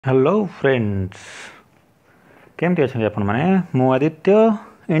Hello friends केमती अच्छा आपण मैंने मु आदित्य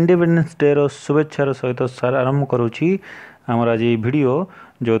इंडिपेंडेंस डे रो शुभेच्छार सहित सार आरंभ करुच्ची आमर आज वीडियो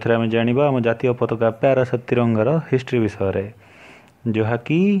जो थे आम जाना आम जातीय पताका प्यारा सा तिरंगार हिस्ट्री विषय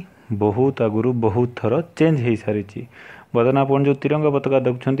जहाँकि बहुत आगु बहुत थर चेंज हो सारी बर्तमान आप जो तिरंगा पताका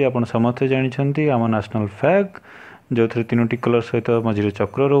देखुं आप समस्ते जानते आम नेशनल फ्लैग जो थे तीनोटी कलर सहित मझे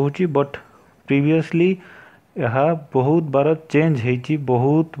चक्र रोचे बट प्रीवियसली यह बहुत बार चेंज होती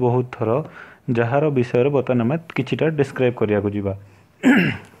बहुत बहुत थर जार विषय बर्तमान आम किटा डिस्क्राइब करने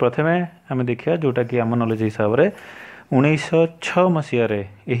प्रथमे आम देखा जोटा कि आम नॉलेज हिसाब से 1906 मसीह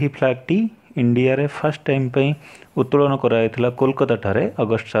यही फ्लैग टी इंडिया रे फर्स्ट टाइम पे उत्तोलन कराइथिला कोलकाता ठारे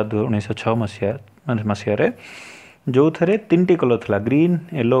अगस्ट 7 1906 मसीह जो थे तीन कलर था ग्रीन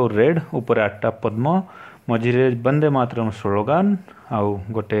येलो रेड ऊपर 8टा पद्म मझिरे वंदे मातरम स्लोगान आउ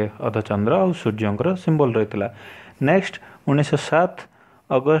गोटे अधचंद्र आउ सूर्यंकर सिंबल रही नेक्स्ट 1907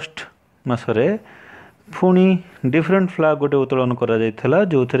 अगस्ट मसरे पुणी डिफरेंट फ्लैग गोटे उत्तोलन करा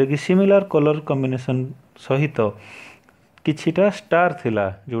जो थे कि सिमिलर कलर कॉम्बिनेशन सहित किछिटा स्टार थिला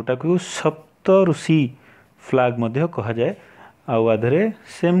जोटा को सप्त ऋषि फ्लैग मध्य कहा जाए आउ आधे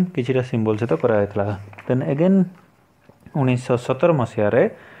सेम किछिटा सिंबल सहित कराइथिला देन अगेन 1917 मसीह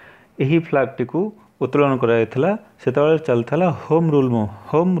यही फ्लैग टी को उत्तोलन कराइथिला सेतबेले चलता होम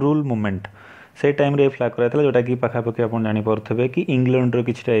रूल मूवमेंट से टाइम रे फ्लैग कराइथिला जोटा कि पाखापाखि आप जानी पारुथिबे कि इंग्लैंड रो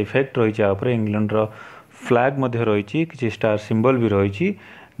किछटा इफेक्ट रही है इंग्लैंड रो फ्लैग मध्य रही किछि स्टार सिंबल भी रही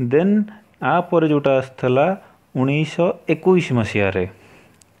देन आपर जोटा आसला 1921 मसीह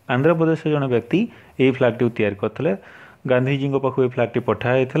आंध्र प्रदेश जन व्यक्ति यही फ्लैग टी तैयार करते गांधीजी पाखु फ्लैग टी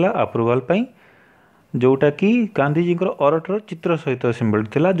पठाई अप्रुवाल पाई जोटा कि गांधीजी अरटर चित्र सहित सिंबल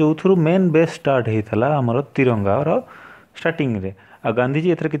थिला जो थ्रु मेन बेस स्टार्ट होता आमर तिरंगार स्टार्टिंग रे आ गांधीजी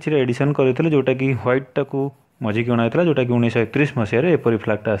एथरे किछि एडिशन करते जोटा कि व्हाइट टाकू मझी की अणाइला जोटा कि 1931 मसीह एपरी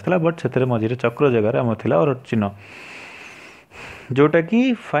फ्लैगटा आसला बट से मझे चक्र जगार आम थिला अरट चिन्ह जोटा कि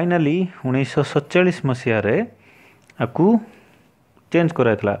फाइनाली 1947 मसीह आपको चेंज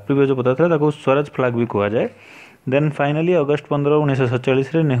कराइला प्रीवियस जो पता था स्वराज फ्लैग भी कह जाए then finally August 15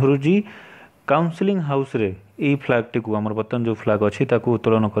 1947 Nehru ji counselling house रे यही फ्लैग टी को आमर बर्तमान जो फ्लैग अच्छी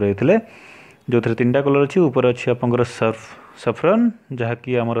उत्तोलन करते जो थे तीन कलर अच्छी ऊपर अच्छी आपंकर सफरन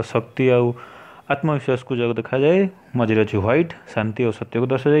जहाँकि आमर शक्ति आउ आत्मविश्वास को जो देखा जाए मझे अच्छी व्हाइट शांति और सत्य को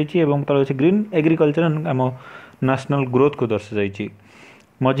दर्शाई तले अच्छी ग्रीन एग्रीकल्चर आम नेशनल ग्रोथ को दर्शाई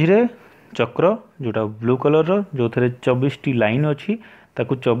मझिरे चक्र जोटा ब्लू कलर जो थे 24टी लाइन अच्छी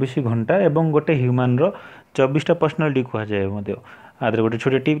 24 घंटा एवं गोटे ह्यूमान 24टा पर्सनालिटी कह जाए आदि गोटे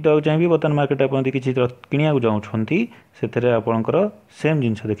छोटे टिप देवाक चाहिए बर्तमान मार्केट आप किसी किणा चाहते से आपंकर सेम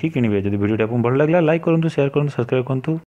जिन देखिए किणवे जब वीडियो आपको भल लगे लाइक करूँ शेयर करूँ सब्सक्राइब करूँ।